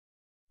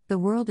The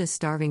world is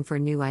starving for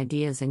new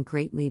ideas and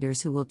great leaders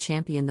who will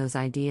champion those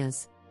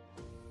ideas.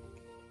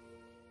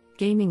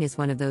 Gaming is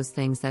one of those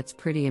things that's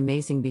pretty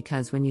amazing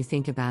because when you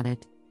think about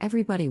it,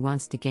 everybody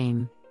wants to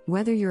game.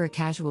 Whether you're a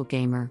casual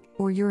gamer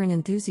or you're an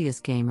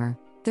enthusiast gamer,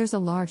 there's a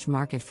large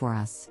market for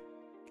us.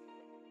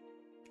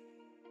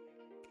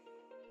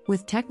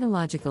 With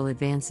technological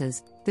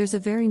advances, there's a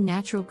very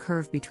natural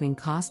curve between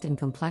cost and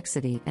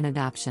complexity and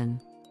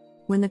adoption.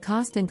 When the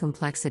cost and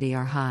complexity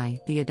are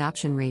high, the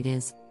adoption rate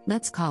is,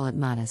 let's call it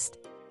modest.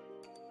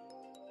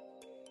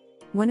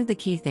 One of the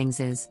key things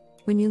is,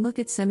 when you look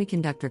at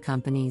semiconductor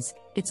companies,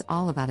 it's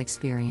all about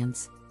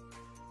experience.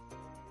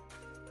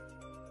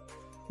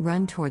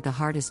 Run toward the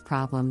hardest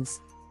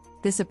problems.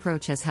 This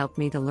approach has helped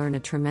me to learn a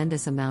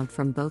tremendous amount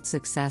from both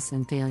success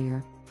and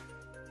failure.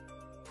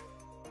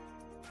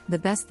 The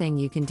best thing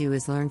you can do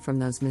is learn from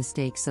those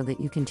mistakes so that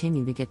you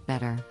continue to get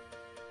better.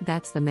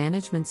 That's the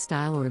management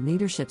style or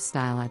leadership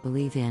style I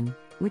believe in,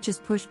 which is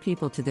push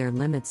people to their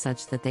limits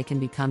such that they can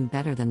become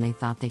better than they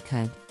thought they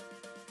could.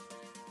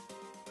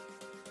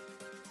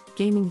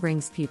 Gaming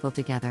brings people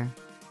together.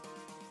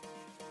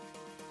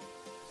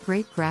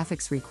 Great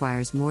graphics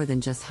requires more than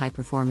just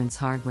high-performance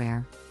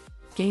hardware.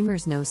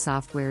 Gamers know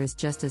software is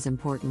just as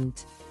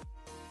important.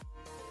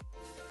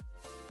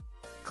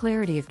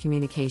 Clarity of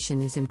communication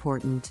is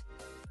important.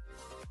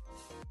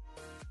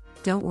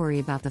 Don't worry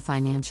about the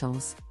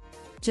financials.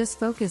 Just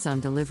focus on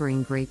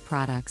delivering great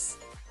products.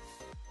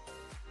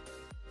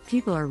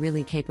 People are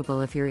really capable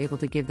if you're able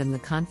to give them the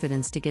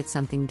confidence to get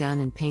something done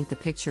and paint the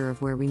picture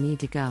of where we need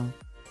to go.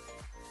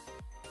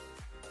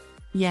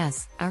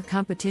 Yes, our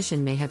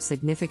competition may have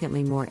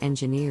significantly more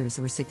engineers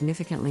or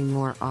significantly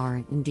more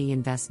R&D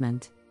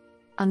investment.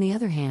 On the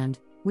other hand,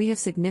 we have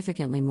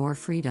significantly more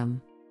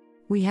freedom.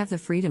 We have the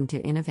freedom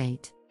to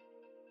innovate.